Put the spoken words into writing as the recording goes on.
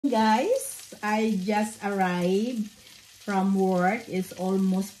Guys, I just arrived from work. It's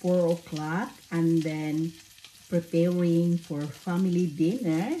almost 4 o'clock and then preparing for family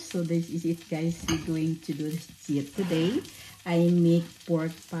dinner. So this is it, guys. We're going to do this today. I make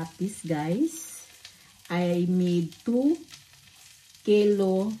pork patties, guys. I made 2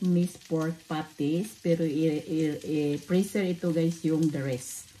 kilo minced pork patties, pero i-freezer ito, guys, yung the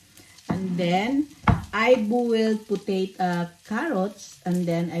rest. And then I boiled carrots, and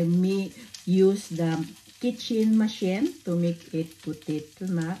then I use the kitchen machine to make it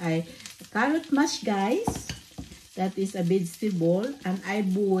potato carrot mash, guys. That is a vegetable, and I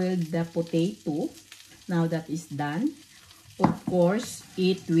boiled the potato. Now that is done. Of course,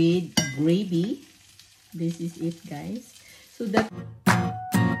 eat with gravy. This is it, guys. So that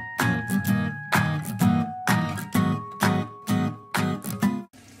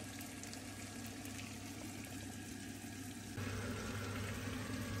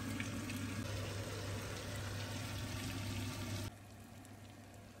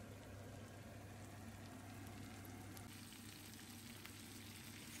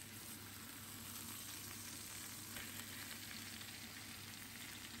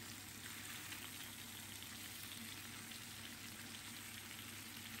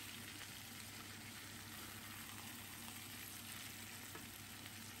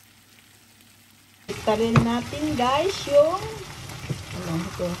rin natin, guys, yung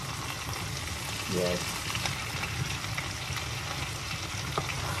ito. Yes.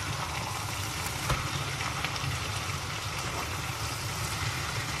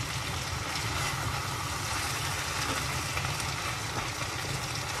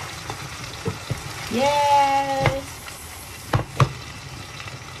 Yes.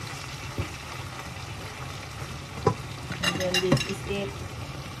 And then this is it.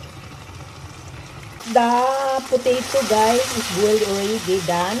 The potato, guys, is boiled already,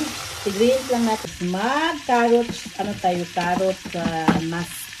 done. Tigreens lang natin. Carrots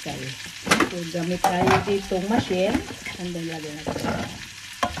mask, guys. So, gamit tayo ditong machine. And then, lagyan natin.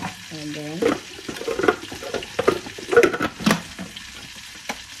 And then,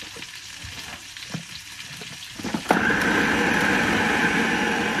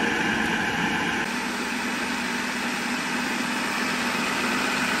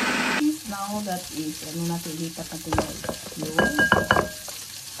 that is, natin lipat natin yung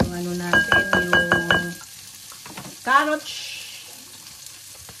carrots,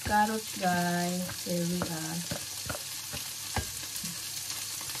 guys. Here we are.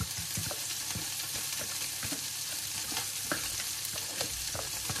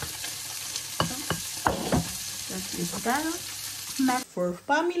 That is carrots for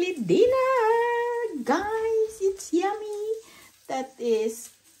family dinner, guys. It's yummy. That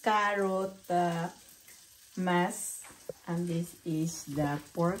is carrot mash, and this is the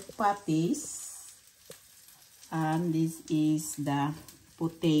pork patties, and this is the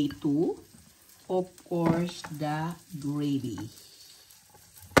potato, of course the gravy.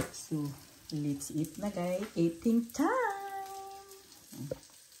 So let's eat na, guys. Eating time.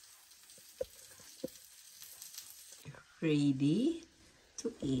 Ready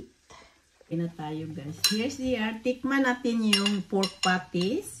to eat. Na tayo, guys. Here's the tikman natin yung pork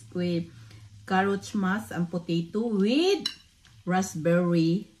patties with carrot mash and potato with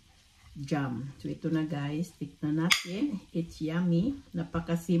raspberry jam. So ito na, guys. Tikman natin. It's yummy.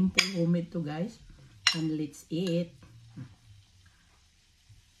 Napaka-simple homemade to, guys. And let's eat.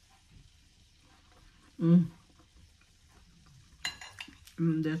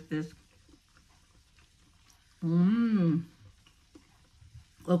 This.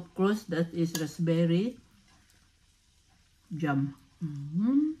 Of course, that is raspberry jam.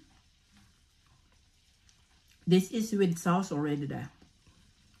 This is with sauce already there.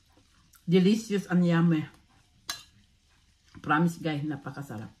 Delicious and yummy. Promise, guys,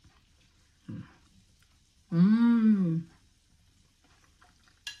 napakasarap.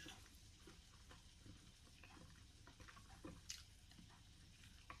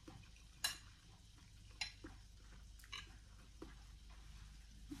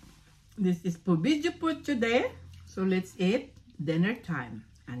 This is for video for today. So let's eat dinner time.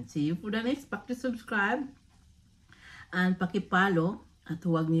 And see you for the next. Paki-subscribe and paki-follow. At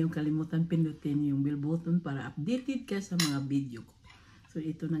huwag niyong kalimutan pindutin yung bell button para updated ka sa mga video ko. So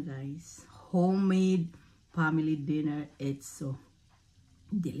ito na, guys. Homemade family dinner. It's so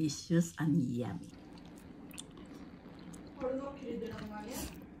delicious and yummy.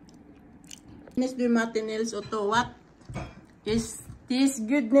 Miss Martinez Otto, what is this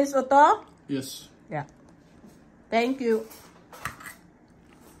goodness, Otto? Yes. Yeah. Thank you.